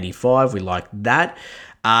 $1.85. We like that.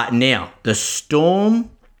 Now, the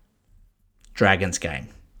Storm Dragons game.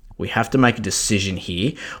 We have to make a decision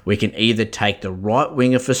here. We can either take the right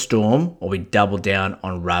winger for Storm or we double down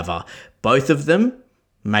on Rava. Both of them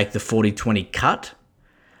make the 40-20 cut.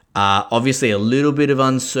 Obviously, a little bit of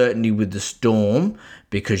uncertainty with the Storm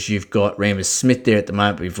because you've got Remus Smith there at the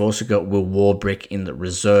moment, but we've also got Will Warbrick in the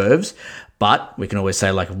reserves. But we can always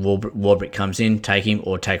say, like, if Warbrick comes in, take him,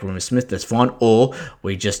 or take Remus Smith, that's fine. Or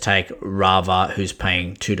we just take Rava, who's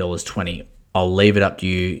paying $2.20. I'll leave it up to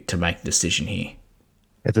you to make the decision here.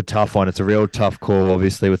 It's a tough one. It's a real tough call,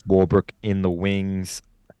 obviously, with Warbrick in the wings.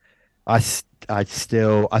 I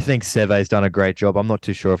think Seve's done a great job. I'm not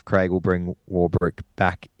too sure if Craig will bring Warbrick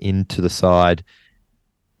back into the side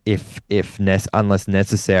unless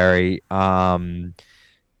necessary. I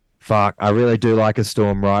really do like a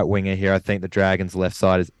Storm right winger here. I think the Dragons' left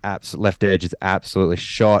edge is absolutely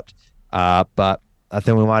shot. But I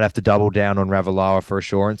think we might have to double down on Ravalawa for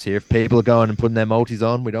assurance here. If people are going and putting their multis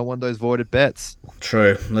on, we don't want those voided bets.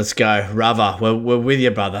 True. Let's go. Rava, we're with you,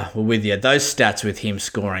 brother. We're with you. Those stats with him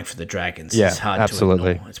scoring for the Dragons is hard to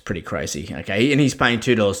ignore. It's pretty crazy. Okay, and he's paying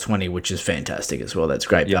 $2.20, which is fantastic as well. That's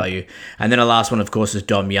great value. And then the last one, of course, is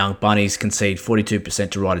Dom Young. Bunnies concede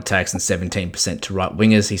 42% to right attacks and 17% to right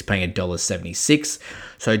wingers. He's paying $1.76.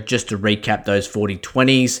 So just to recap those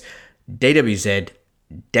 40-20s, DWZ,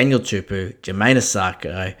 Daniel Tupu, Jermaine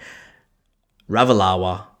Asako,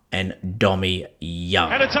 Ravalawa, and Domi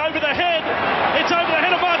Young. And it's over the head. It's over the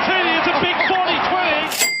head of Martini. It's a big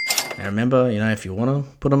 40-20. And remember, if you want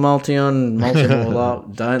to put a multi on, multi all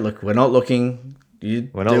up, don't look. We're not looking.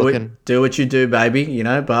 We're not looking. Do what you do, baby.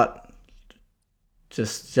 But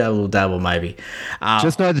just a little dabble, maybe.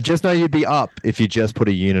 Just know you'd be up if you just put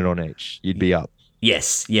a unit on each. You'd be up.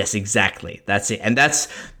 Yes, exactly. That's it. And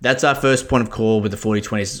that's our first point of call with the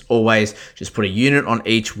 40-20s is always just put a unit on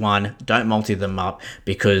each one. Don't multi them up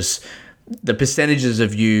because the percentages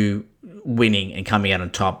of you winning and coming out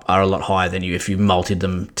on top are a lot higher than you if you multied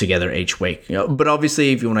them together each week. But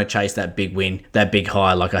obviously, if you want to chase that big win, that big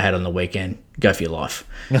high like I had on the weekend, go for your life.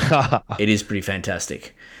 It is pretty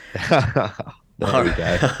fantastic. There we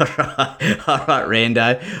go. All right,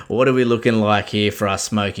 Rando. What are we looking like here for our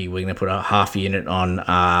Smoky? We're going to put a half unit on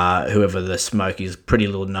whoever the Smoky's pretty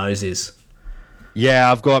little nose is.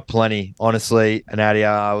 Yeah, I've got plenty. Honestly, Nadia,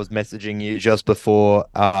 I was messaging you just before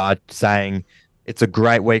saying it's a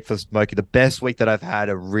great week for Smoky. The best week that I've had,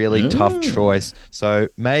 a really tough choice. So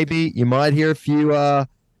maybe you might hear a few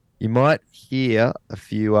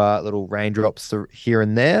little raindrops here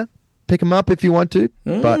and there. Pick them up if you want to,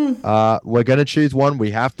 but we're going to choose one.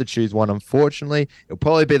 We have to choose one, unfortunately. It'll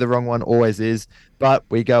probably be the wrong one, always is, but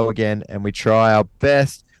we go again and we try our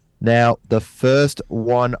best. Now, the first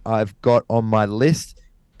one I've got on my list,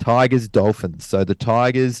 Tigers-Dolphins. So the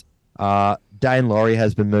Tigers, Dane Laurie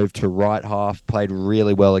has been moved to right half, played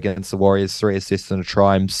really well against the Warriors, 3 assists and a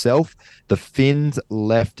try himself. The Finns'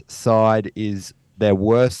 left side is their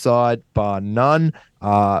worst side, bar none,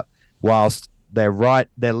 whilst their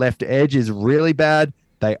left edge is really bad.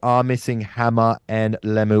 They are missing Hammer and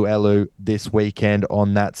Lemuelu this weekend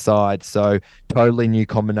on that side. So totally new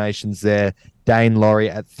combinations there. Dane Laurie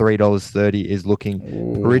at $3.30 is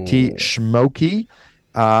looking pretty smoky.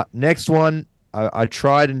 Next one, I've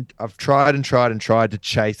tried to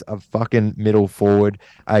chase a fucking middle forward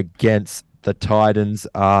against the Titans.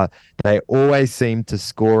 They always seem to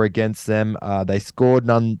score against them. They scored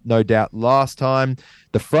no doubt last time.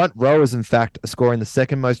 The front rowers, in fact, are scoring the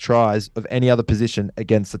second most tries of any other position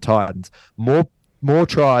against the Titans. More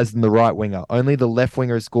tries than the right winger. Only the left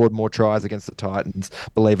winger has scored more tries against the Titans,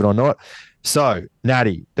 believe it or not. So,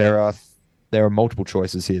 Natty, there are multiple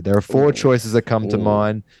choices here. There are 4 choices that come to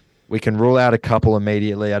mind. We can rule out a couple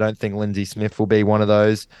immediately. I don't think Lindsay Smith will be one of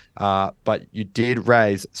those. But you did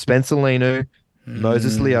raise Spencer Lenu,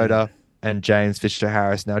 Moses Leota, and James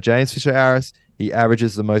Fisher-Harris. Now, James Fisher-Harris, he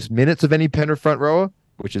averages the most minutes of any Penrith front rower,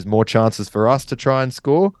 which is more chances for us to try and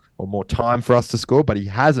score or more time for us to score, but he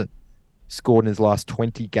hasn't scored in his last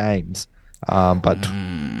 20 games. But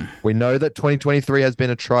we know that 2023 has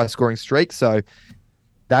been a try-scoring streak, so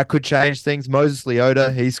that could change things. Moses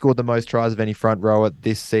Leota, he scored the most tries of any front rower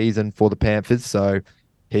this season for the Panthers, so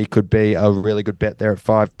he could be a really good bet there at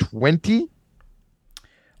 $5.20.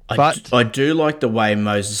 I do like the way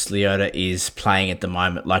Moses Leota is playing at the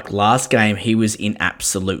moment. Like last game, he was in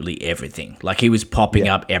absolutely everything. Like he was popping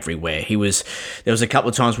up everywhere. There was a couple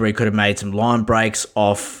of times where he could have made some line breaks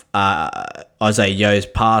off Isaiah Yo's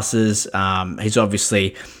passes. He's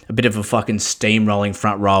obviously a bit of a fucking steamrolling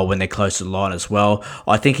front row when they're close to the line as well.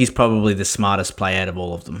 I think he's probably the smartest player out of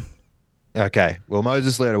all of them. Okay, well,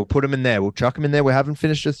 Moses Leota, we'll put him in there. We'll chuck him in there. We haven't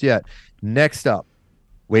finished just yet. Next up,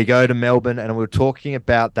 we go to Melbourne, and we're talking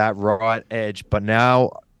about that right edge. But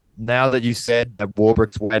now that you said that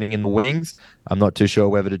Warbrick's waiting in the wings, I'm not too sure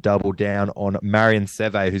whether to double down on Marion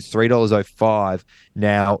Seve, who's $3.05.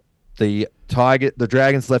 Now, the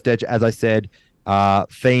Dragons left edge, as I said,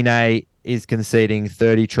 Fine is conceding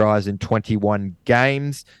 30 tries in 21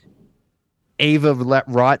 games. Either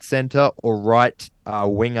right centre or right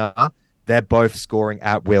winger, they're both scoring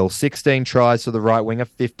at will. 16 tries to the right winger,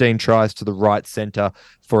 15 tries to the right centre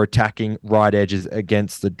for attacking right edges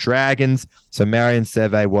against the Dragons. So Marion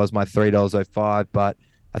Seve was my $3.05, but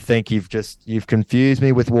I think you've confused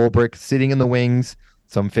me with Warbrick sitting in the wings.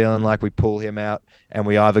 So I'm feeling like we pull him out and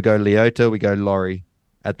we either go Leota or we go Laurie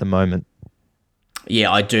at the moment.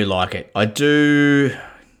 Yeah, I do like it. I do.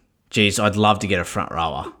 Geez, I'd love to get a front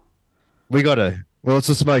rower. We got to. Well, it's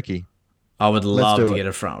a smoky. I would love to get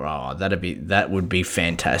a front rower. That would be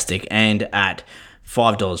fantastic. And at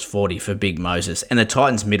 $5.40 for Big Moses. And the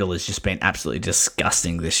Titans middle has just been absolutely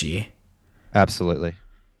disgusting this year. Absolutely.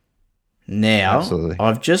 Now, so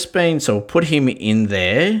I'll put him in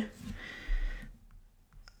there.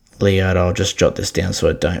 Leota, I'll just jot this down so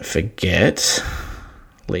I don't forget.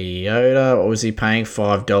 Leota, what was he paying?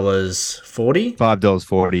 $5.40?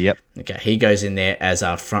 $5.40, yep. Okay, he goes in there as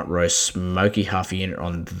our front row smoky half unit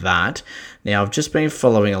on that. Now, I've just been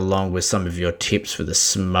following along with some of your tips for the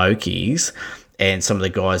smokies and some of the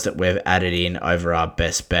guys that we've added in over our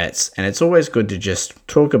best bets. And it's always good to just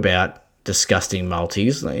talk about disgusting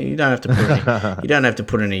multis. You don't have to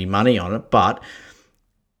put any money on it, but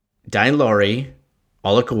Dane Laurie,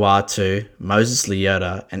 Ola Kawatu, Moses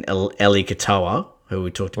Leota, and Eli Katoa, who we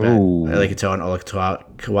talked about, Eli Katoa and Ola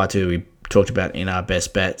Kawatu, we talked about in our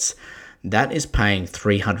best bets, that is paying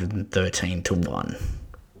 313 to 1.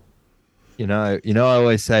 You know, I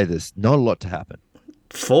always say this, not a lot to happen.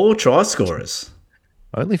 4 try scorers.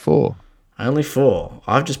 Only 4. Only 4.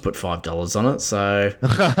 I've just put $5 on it, so.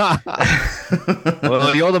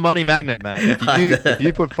 Well, you're the money magnet, mate. If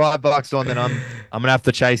you put $5 on, then I'm gonna have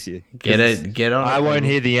to chase you. Get on. I won't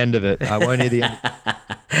hear the end of it. And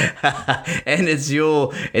it's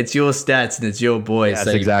your stats and it's your boys. Yes,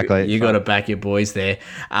 so exactly. You got to back your boys there.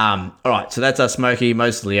 All right, so that's our smoky.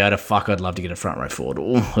 Most Leota. Fuck, I'd love to get a front row forward.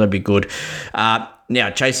 Ooh, that'd be good. Now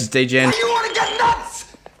Chase's DGen. You want to get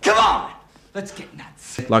nuts? Come on, let's get nuts.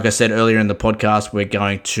 Like I said earlier in the podcast, we're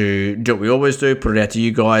going to do what we always do, put it out to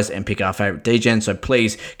you guys and pick our favourite DGen. So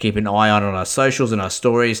please keep an eye on our socials and our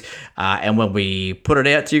stories. And when we put it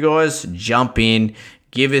out to you guys, jump in,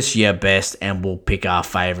 give us your best, and we'll pick our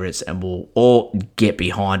favourites and we'll all get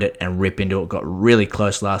behind it and rip into it. Got really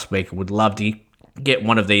close last week. Would love to get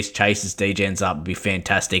one of these Chases DGens up. It'd be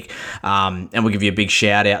fantastic. And we'll give you a big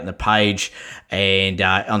shout out in the page and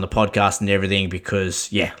on the podcast and everything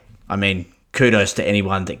because, yeah, I mean, kudos to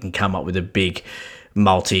anyone that can come up with a big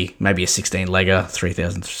multi, maybe a 16-legger,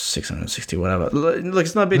 3,660, whatever. Look,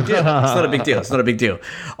 it's not a big deal. It's not a big deal.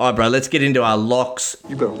 All right, bro, let's get into our locks.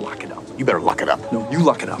 You better lock it up. No, you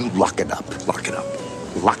lock it up. Lock it up. Lock it up.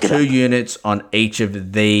 2 units on each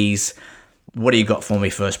of these. What do you got for me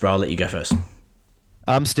first, bro? I'll let you go first.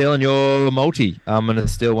 I'm stealing your multi. I'm going to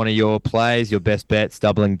steal one of your plays, your best bets,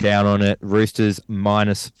 doubling down on it. Roosters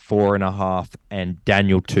 -4.5 and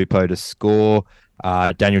Daniel Tupou to score.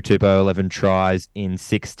 Daniel Tupou, 11 tries in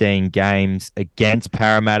 16 games against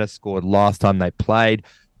Parramatta, scored last time they played.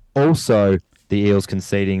 Also, the Eels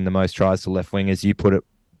conceding the most tries to left wingers. You put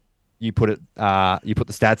the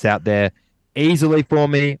stats out there easily for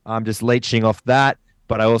me. I'm just leeching off that.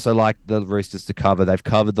 But I also like the Roosters to cover. They've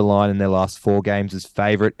covered the line in their last 4 games as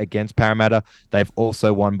favourite against Parramatta. They've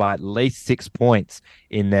also won by at least 6 points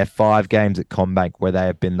in their 5 games at CommBank where they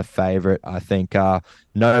have been the favourite. I think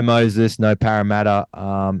no Moses, no Parramatta,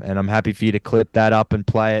 and I'm happy for you to clip that up and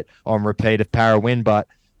play it on repeat if Para win, but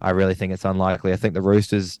I really think it's unlikely. I think the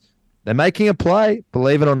Roosters, they're making a play.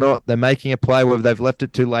 Believe it or not, they're making a play. Whether they've left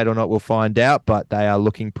it too late or not, we'll find out, but they are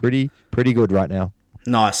looking pretty good right now.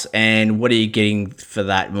 Nice. And what are you getting for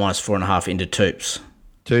that -4.5 into Toops?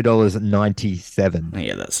 $2.97.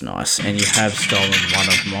 Yeah, that's nice. And you have stolen one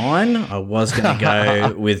of mine. I was going to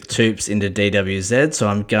go with Toops into DWZ, so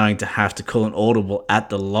I'm going to have to call an audible at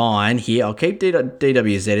the line here. I'll keep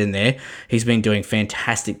DWZ in there. He's been doing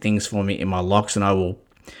fantastic things for me in my locks, and I will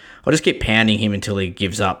I'll just keep pounding him until he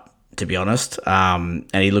gives up, to be honest. And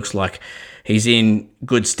he looks like he's in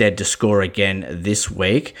good stead to score again this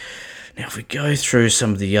week. Now, if we go through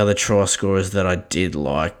some of the other try scorers that I did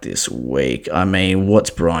like this week, I mean, what's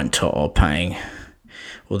Brian To'o paying?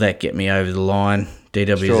 Will that get me over the line?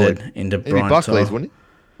 DWZ into Brian Buckley's, To'o. wouldn't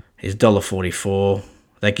he? He's $1.44.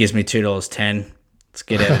 That gives me $2.10. Let's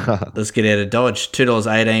get out of Dodge.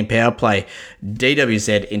 $2.18 power play.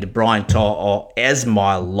 DWZ into Brian To'o as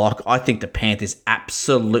my lock. I think the Panthers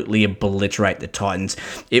absolutely obliterate the Titans.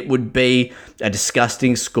 It would be a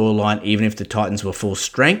disgusting scoreline even if the Titans were full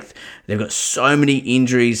strength. They've got so many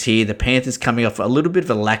injuries here. The Panthers coming off a little bit of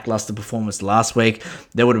a lackluster performance last week.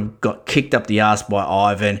 They would have got kicked up the arse by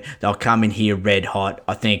Ivan. They'll come in here red hot.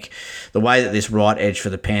 I think the way that this right edge for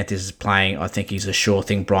the Panthers is playing, I think he's a sure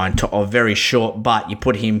thing. Brian To'o, very short, but you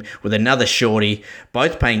put him with another shorty,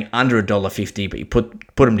 both paying under $1.50, but you put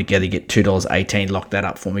them together, you get $2.18. Lock that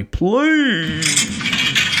up for me, please.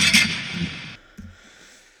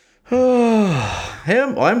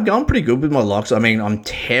 I'm going pretty good with my locks. I mean, I'm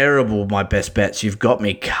terrible with my best bets. You've got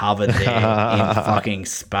me covered there in fucking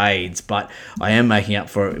spades, but I am making up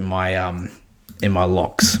for it in my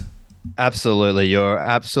locks. Absolutely. You're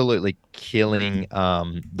absolutely killing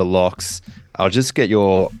the locks. I'll just get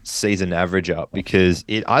your season average up because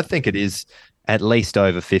I think it is at least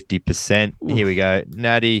over 50%. Ooh. Here we go.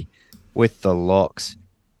 Natty with the locks.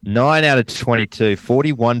 9 out of 22,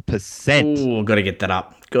 41%. Ooh, got to get that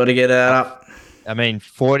up. Got to get that up. I mean,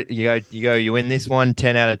 40. You win this one.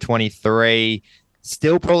 10 out of 23.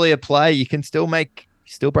 Still probably a play. You can still break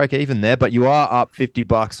even there, but you are up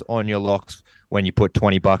 $50 on your locks when you put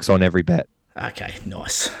 $20 on every bet. Okay,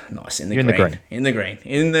 nice. In the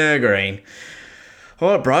green. All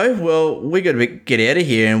right, bro. Well, we got to get out of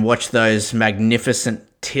here and watch those magnificent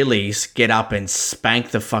Tillies get up and spank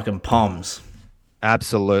the fucking Poms.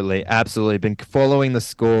 Absolutely. Been following the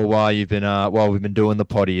score while we've been doing the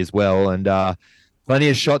potty as well, and plenty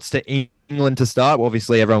of shots to England to start. Well,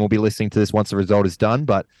 obviously, everyone will be listening to this once the result is done,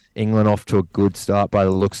 but England off to a good start by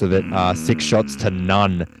the looks of it. 6 shots to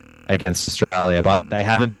none against Australia, but they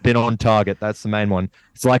haven't been on target. That's the main one.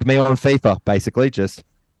 It's like me on FIFA, basically, just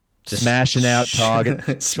smashing out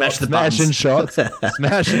target, smashing shots,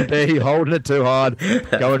 smashing B, holding it too hard,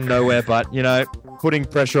 going nowhere, but putting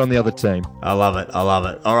pressure on the other team. I love it.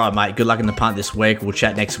 All right, mate. Good luck in the punt this week. We'll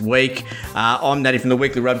chat next week. I'm Natty from the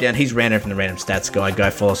Weekly Rubdown. He's Rando from the Random Stats Guy.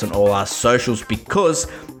 Go follow us on all our socials because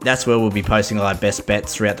that's where we'll be posting all our best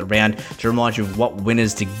bets throughout the round to remind you of what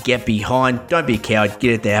winners to get behind. Don't be a coward.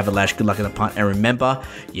 Get it there. Have a lash. Good luck in the punt. And remember,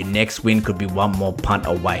 your next win could be one more punt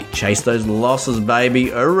away. Chase those losses, baby.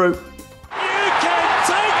 Uru.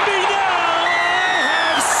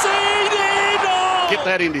 Get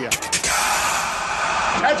that India.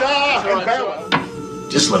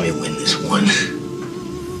 Just let me win this one.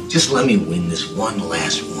 Just let me win this one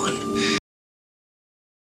last one.